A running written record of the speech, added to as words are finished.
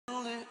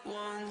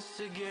once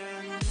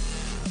again.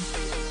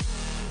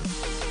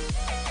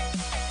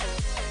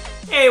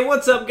 Hey,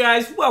 what's up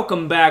guys?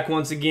 Welcome back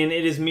once again.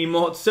 It is me,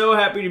 Molt. So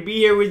happy to be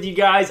here with you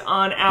guys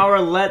on our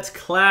Let's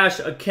Clash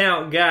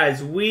account.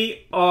 Guys,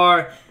 we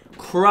are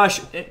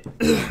crushing it.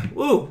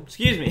 Ooh,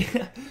 excuse me.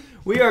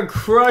 We are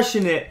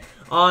crushing it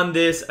on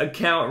this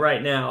account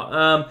right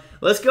now.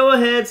 Let's go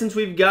ahead, since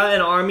we've got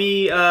an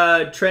army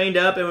trained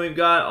up and we've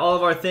got all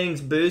of our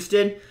things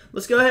boosted.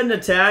 Let's go ahead and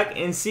attack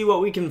and see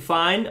what we can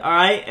find,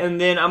 alright?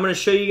 And then I'm going to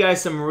show you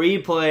guys some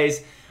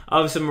replays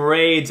of some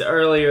raids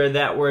earlier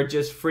that were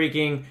just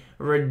freaking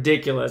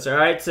ridiculous.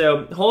 Alright,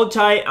 so hold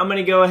tight. I'm going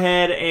to go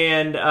ahead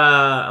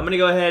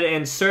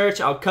and search.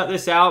 I'll cut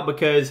this out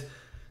because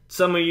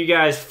some of you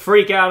guys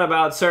freak out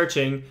about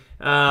searching.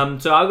 So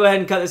I'll go ahead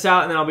and cut this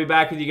out, and then I'll be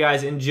back with you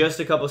guys in just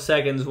a couple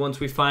seconds once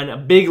we find a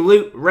big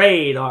loot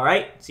raid.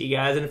 Alright, see you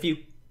guys in a few.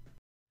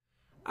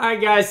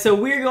 Alright guys, so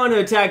we're going to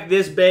attack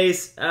this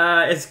base.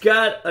 It's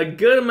got a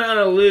good amount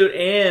of loot,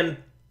 and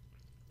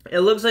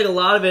it looks like a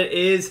lot of it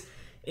is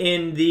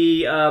in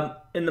the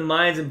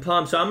mines and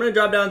pumps. So I'm going to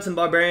drop down some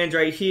barbarians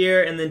right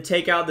here, and then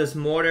take out this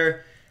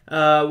mortar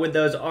with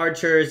those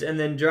archers, and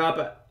then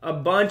drop a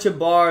bunch of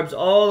barbs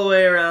all the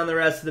way around the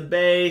rest of the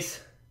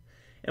base.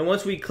 And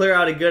once we clear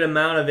out a good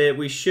amount of it,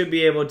 we should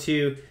be able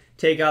to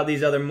take out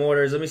these other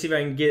mortars. Let me see if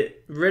I can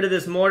get rid of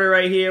this mortar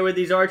right here with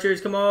these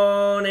archers. Come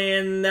on,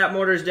 and that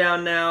mortar's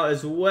down now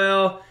as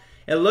well.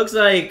 It looks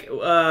like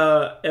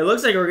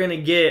we're gonna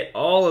get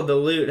all of the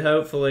loot.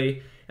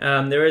 Hopefully,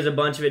 there is a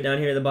bunch of it down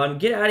here at the bottom.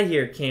 Get out of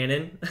here,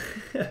 cannon!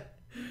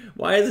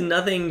 Why has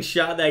nothing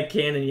shot that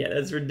cannon yet?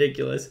 That's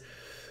ridiculous.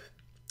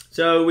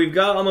 So we've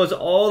got almost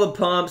all the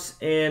pumps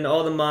and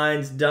all the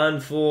mines done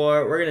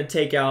for. We're gonna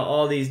take out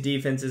all these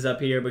defenses up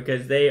here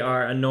because they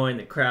are annoying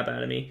the crap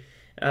out of me.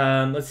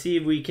 Let's see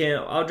if we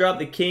can. I'll drop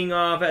the king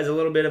off as a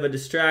little bit of a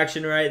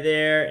distraction right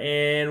there,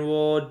 and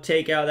we'll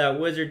take out that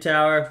wizard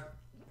tower.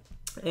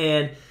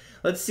 And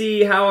let's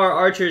see how our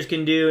archers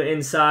can do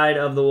inside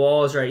of the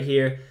walls right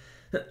here.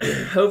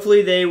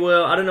 Hopefully they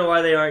will. I don't know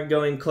why they aren't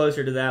going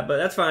closer to that, but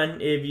that's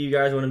fine if you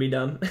guys want to be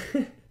dumb.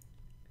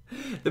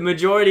 The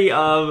majority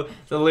of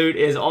the loot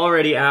is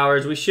already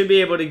ours. We should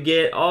be able to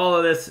get all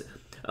of this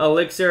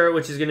elixir,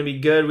 which is going to be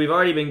good. We've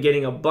already been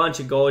getting a bunch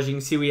of gold. As you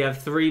can see, we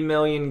have 3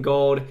 million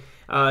gold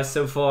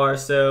so far,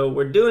 so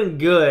we're doing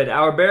good.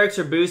 Our barracks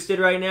are boosted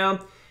right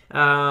now.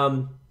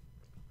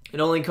 It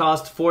only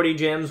costs 40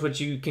 gems, which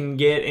you can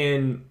get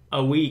in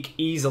a week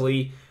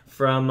easily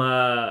from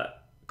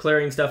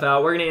clearing stuff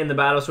out. We're going to end the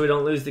battle so we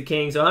don't lose the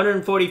king. So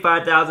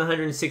 145,000,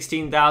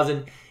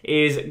 116,000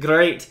 is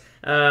great.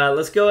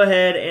 Let's go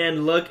ahead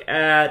and look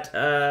at,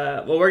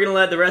 well, we're going to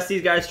let the rest of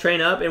these guys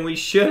train up, and we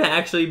should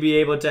actually be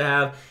able to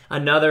have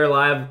another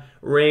live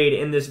raid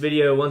in this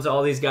video once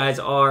all these guys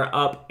are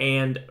up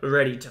and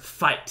ready to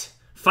fight.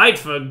 Fight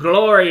for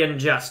glory and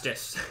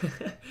justice.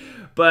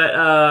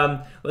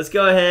 But let's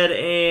go ahead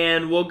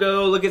and we'll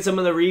go look at some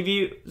of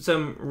the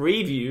some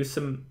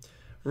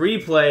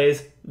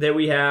replays that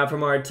we have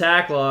from our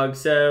attack log.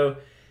 So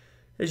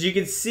as you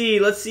can see,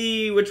 let's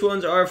see which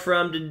ones are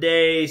from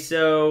today.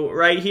 So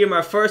right here,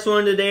 my first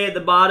one today at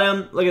the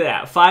bottom, look at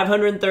that,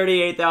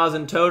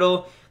 538,000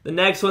 total. The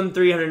next one,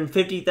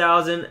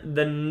 350,000.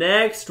 The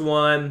next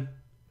one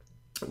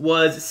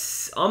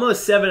was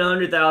almost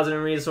 700,000 in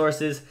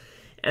resources.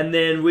 And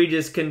then we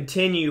just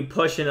continue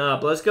pushing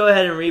up. Let's go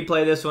ahead and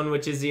replay this one,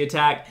 which is the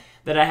attack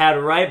that I had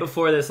right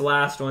before this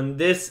last one.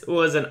 This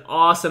was an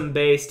awesome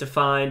base to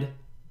find.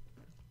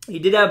 He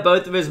did have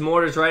both of his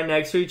mortars right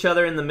next to each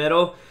other in the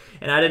middle,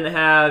 and I didn't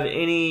have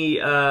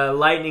any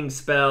lightning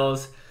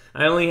spells.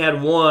 I only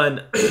had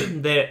one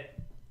that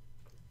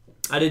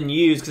I didn't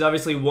use because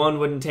obviously one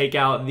wouldn't take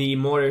out the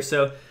mortar.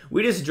 So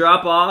we just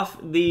drop off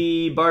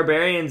the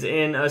barbarians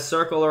in a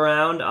circle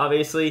around,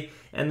 obviously,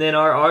 and then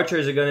our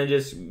archers are going to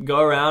just go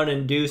around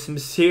and do some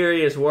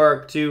serious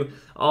work to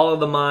all of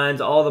the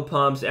mines, all the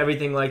pumps,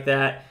 everything like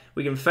that.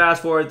 We can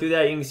fast forward through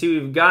that. You can see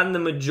we've gotten the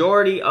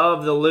majority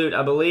of the loot.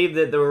 I believe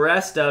that the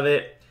rest of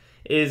it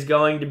is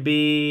going to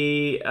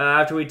be,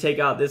 after we take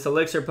out this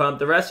elixir pump,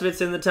 the rest of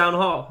it's in the town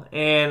hall.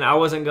 And I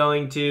wasn't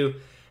going to,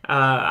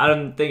 I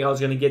didn't think I was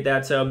going to get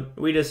that, so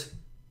we just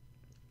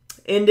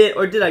end it.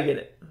 Or did I get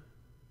it?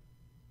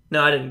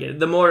 No, I didn't get it.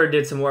 The mortar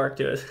did some work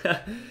to us.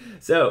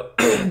 So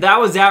that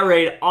was that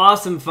raid.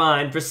 Awesome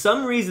find. For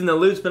some reason, the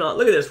loot's been on.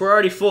 Look at this. We're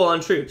already full on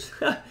troops.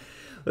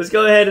 Let's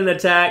go ahead and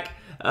attack.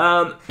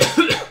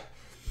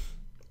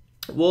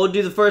 We'll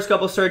do the first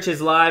couple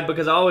searches live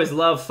because I always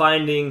love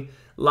finding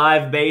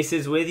live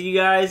bases with you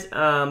guys,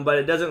 but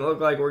it doesn't look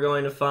like we're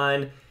going to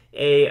find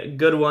a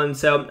good one.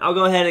 So I'll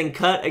go ahead and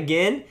cut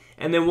again,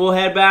 and then we'll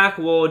head back.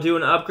 We'll do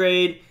an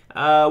upgrade.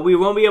 We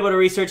won't be able to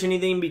research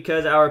anything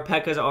because our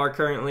P.E.K.K.A.s are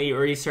currently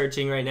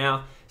researching right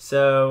now.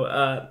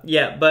 So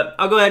yeah, but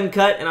I'll go ahead and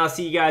cut, and I'll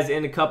see you guys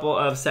in a couple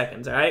of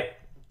seconds, all right?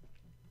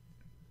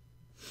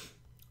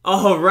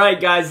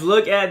 Alright guys,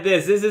 look at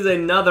this. This is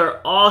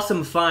another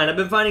awesome find. I've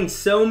been finding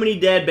so many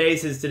dead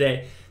bases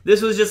today.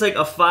 This was just like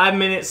a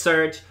 5-minute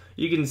search.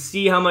 You can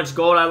see how much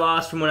gold I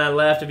lost from when I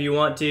left if you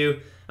want to.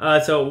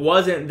 So it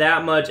wasn't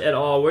that much at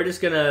all. We're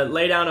just going to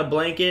lay down a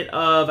blanket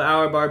of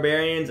our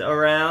barbarians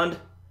around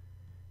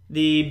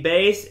the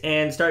base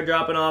and start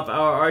dropping off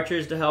our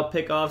archers to help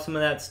pick off some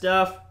of that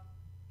stuff.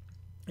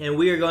 And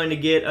we are going to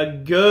get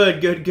a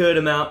good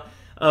amount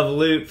of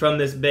loot from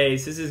this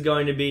base. This is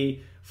going to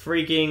be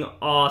freaking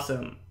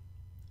awesome.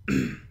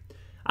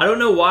 I don't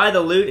know why the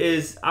loot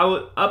is...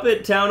 up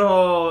at Town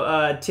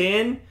Hall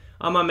 10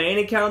 on my main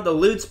account, the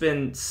loot's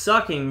been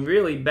sucking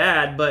really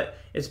bad, but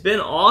it's been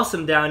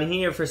awesome down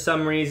here for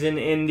some reason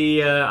in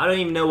the... I don't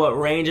even know what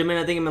range I'm in.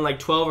 I think I'm in like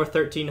 12 or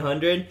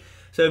 1300.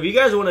 So if you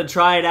guys want to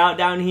try it out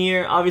down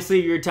here, obviously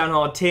if you're Town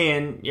Hall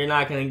 10, you're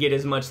not going to get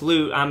as much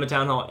loot. I'm a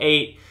Town Hall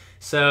 8,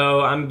 so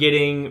I'm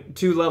getting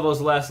 2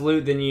 levels less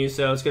loot than you,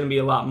 so it's going to be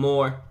a lot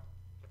more.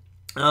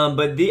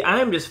 But I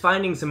am just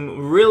finding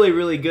some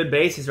really good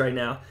bases right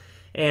now.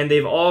 And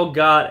they've all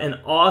got an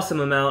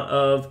awesome amount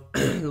of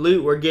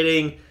loot. We're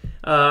getting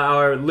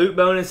our loot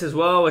bonus as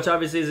well, which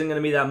obviously isn't going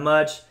to be that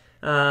much.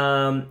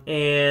 And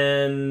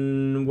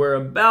we're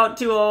about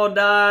to all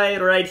die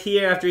right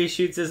here after he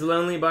shoots his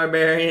lonely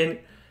barbarian.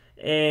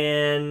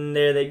 And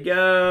there they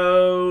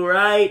go,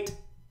 right?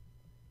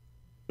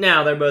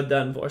 Now they're both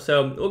done for.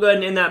 So we'll go ahead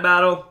and end that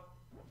battle.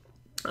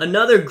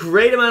 Another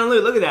great amount of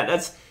loot. Look at that.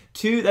 That's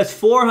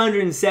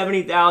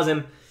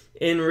 470,000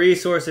 in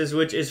resources,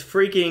 which is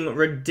freaking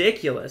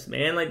ridiculous,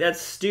 man. Like,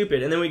 that's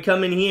stupid. And then we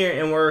come in here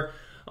and we're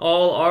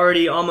all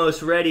already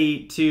almost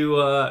ready to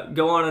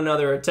go on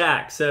another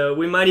attack. So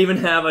we might even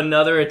have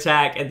another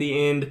attack at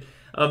the end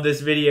of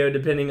this video,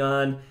 depending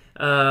on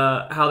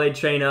how they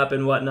train up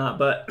and whatnot.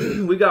 But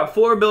we got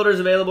 4 builders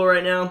available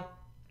right now,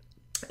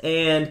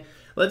 and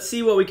let's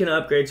see what we can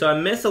upgrade. So I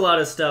miss a lot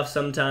of stuff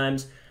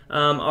sometimes.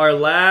 Our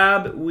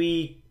lab,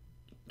 we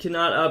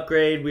cannot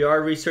upgrade. We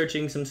are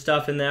researching some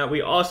stuff in that.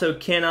 We also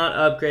cannot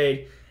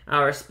upgrade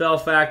our spell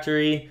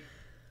factory.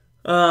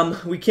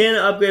 We can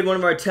upgrade one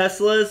of our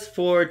Teslas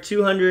for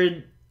 2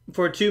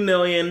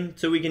 million,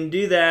 so we can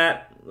do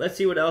that. Let's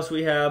see what else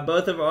we have.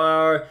 Both of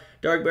our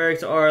dark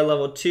barracks are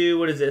level 2.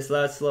 What is this?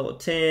 That's level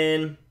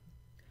 10.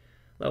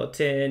 Level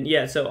 10.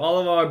 Yeah, so all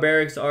of our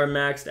barracks are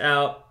maxed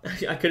out.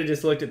 I could have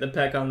just looked at the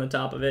pec on the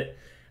top of it.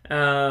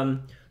 So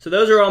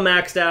those are all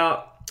maxed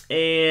out.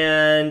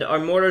 And our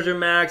mortars are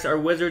max, our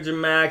wizards are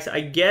max.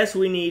 I guess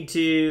we need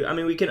to, I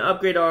mean, we can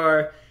upgrade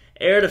our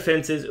air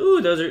defenses.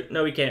 Ooh, those are,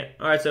 no, we can't.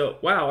 All right, so,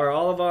 wow, are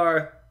all of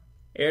our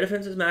air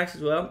defenses maxed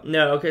as well?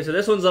 No, okay, so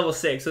this one's level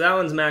 6, so that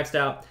one's maxed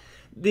out.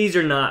 These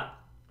are not.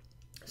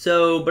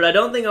 So, but I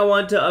don't think I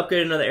want to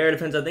upgrade another air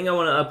defense. I think I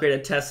want to upgrade a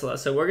Tesla.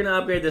 So we're going to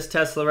upgrade this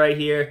Tesla right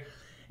here.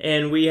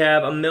 And we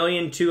have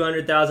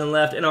 1,200,000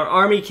 left. And our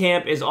army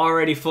camp is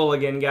already full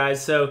again,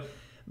 guys. So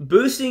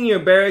boosting your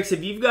barracks,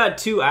 if you've got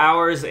 2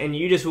 hours and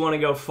you just want to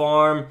go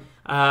farm,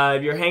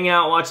 if you're hanging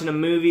out watching a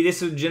movie,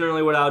 this is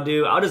generally what I'll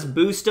do. I'll just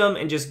boost them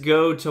and just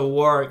go to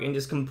work and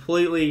just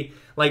completely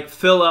like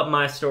fill up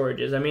my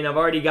storages. I mean, I've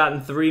already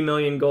gotten 3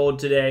 million gold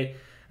today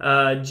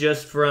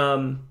just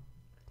from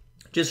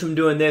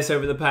doing this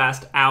over the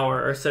past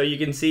hour or so. You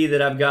can see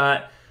that I've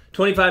got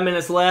 25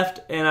 minutes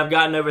left and I've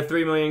gotten over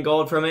 3 million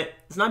gold from it.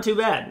 It's not too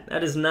bad.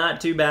 That is not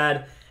too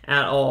bad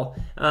at all.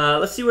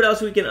 Let's see what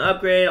else we can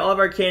upgrade. All of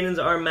our cannons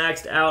are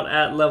maxed out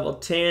at level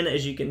 10,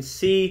 as you can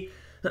see.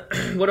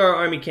 What are our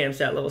army camps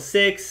at? Level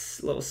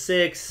 6, level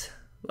 6,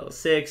 level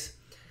 6,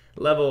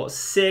 level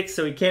 6.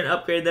 So we can't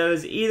upgrade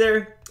those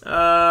either.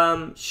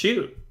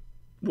 Shoot.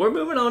 We're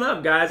moving on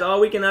up, guys. All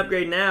we can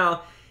upgrade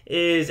now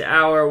is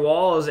our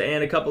walls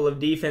and a couple of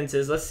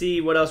defenses. Let's see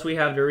what else we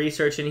have to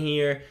research in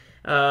here.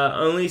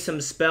 Only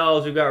some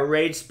spells. We've got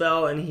rage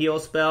spell and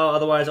heal spell.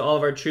 Otherwise, all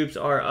of our troops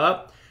are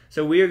up.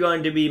 So we are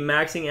going to be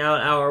maxing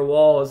out our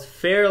walls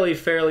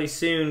fairly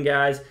soon,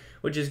 guys,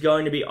 which is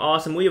going to be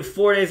awesome. We have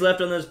 4 days left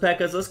on those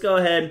P.E.K.K.A.s. Let's go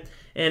ahead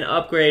and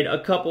upgrade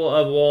a couple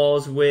of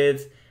walls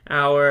with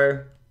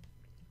our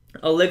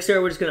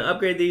elixir. We're just going to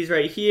upgrade these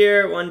right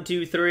here. 1,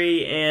 2,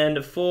 3,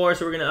 and 4.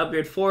 So we're going to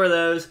upgrade 4 of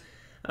those.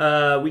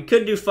 We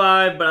could do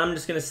 5, but I'm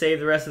just going to save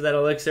the rest of that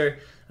elixir.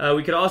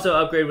 We could also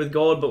upgrade with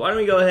gold, but why don't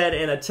we go ahead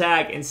and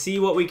attack and see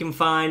what we can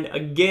find.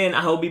 Again,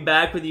 I will be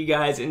back with you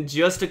guys in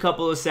just a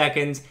couple of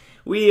seconds.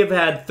 We have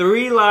had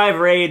 3 live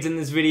raids in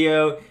this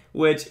video,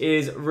 which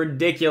is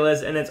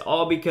ridiculous, and it's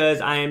all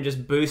because I am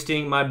just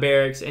boosting my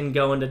barracks and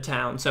going to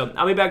town. So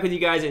I'll be back with you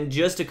guys in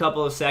just a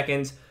couple of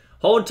seconds.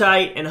 Hold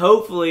tight, and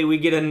hopefully we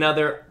get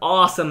another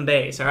awesome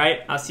base, all right?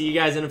 I'll see you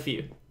guys in a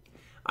few.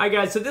 All right,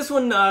 guys, so this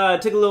one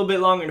took a little bit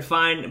longer to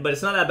find, but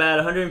it's not that bad.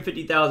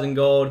 150,000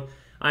 gold.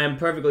 I am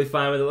perfectly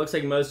fine with it. It looks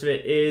like most of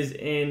it is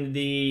in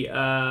the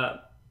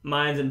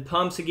mines and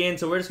pumps again,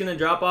 so we're just going to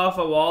drop off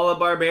a wall of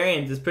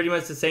barbarians. It's pretty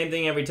much the same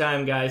thing every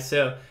time, guys.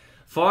 So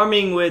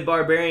farming with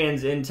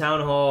barbarians in Town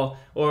Hall,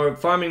 or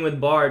farming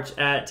with Barch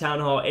at Town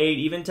Hall 8,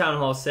 even Town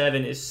Hall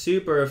 7, is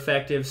super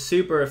effective,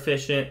 super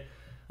efficient.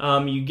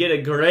 You get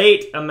a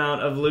great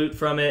amount of loot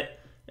from it.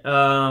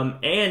 I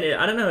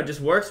don't know, it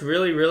just works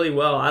really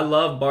well. I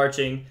love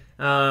barching,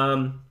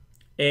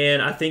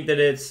 and I think that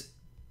it's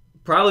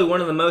probably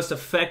one of the most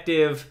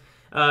effective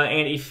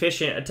and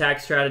efficient attack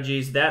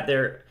strategies that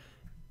there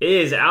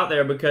is out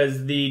there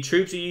because the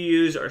troops that you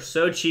use are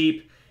so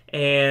cheap,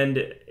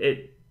 and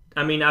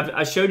I mean,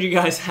 I showed you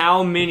guys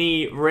how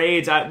many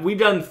raids. We've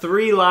done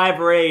 3 live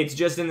raids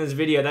just in this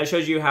video. That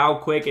shows you how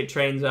quick it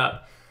trains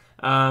up.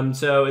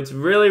 So it's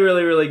really,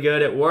 really, really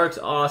good. It works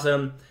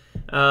awesome.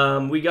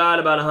 We got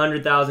about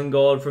 100,000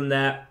 gold from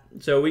that.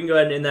 So we can go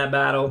ahead and end that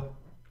battle.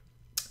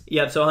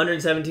 Yep, so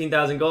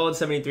 117,000 gold,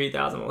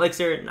 73,000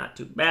 elixir. Not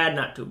too bad,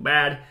 not too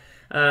bad.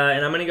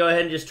 And I'm going to go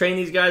ahead and just train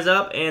these guys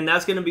up. And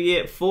that's going to be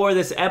it for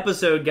this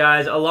episode,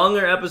 guys. A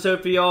longer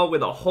episode for y'all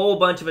with a whole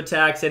bunch of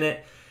attacks in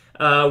it.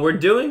 We're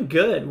doing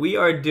good. We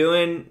are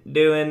doing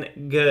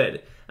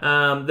good.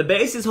 The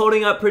base is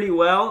holding up pretty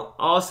well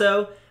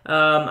also.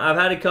 I've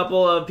had a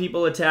couple of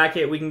people attack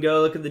it. We can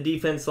go look at the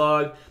defense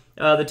log.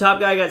 The top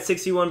guy got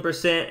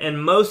 61%,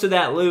 and most of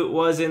that loot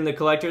was in the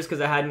collectors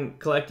because I hadn't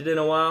collected in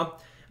a while,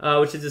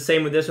 which is the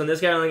same with this one.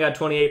 This guy only got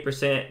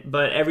 28%,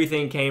 but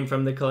everything came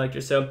from the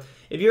collector. So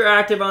if you're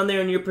active on there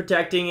and you're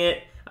protecting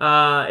it,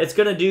 it's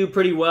going to do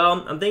pretty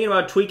well. I'm thinking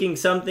about tweaking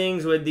some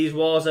things with these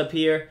walls up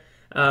here.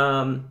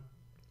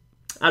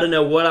 I don't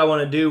know what I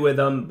want to do with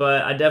them,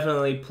 but I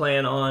definitely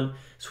plan on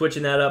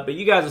switching that up. But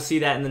you guys will see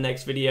that in the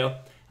next video.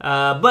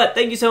 But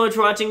thank you so much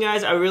for watching,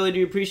 guys. I really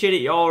do appreciate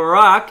it. Y'all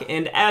rock.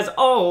 And as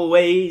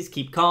always,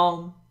 keep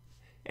calm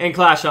and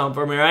clash on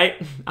for me,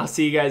 right? I'll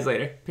see you guys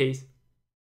later. Peace.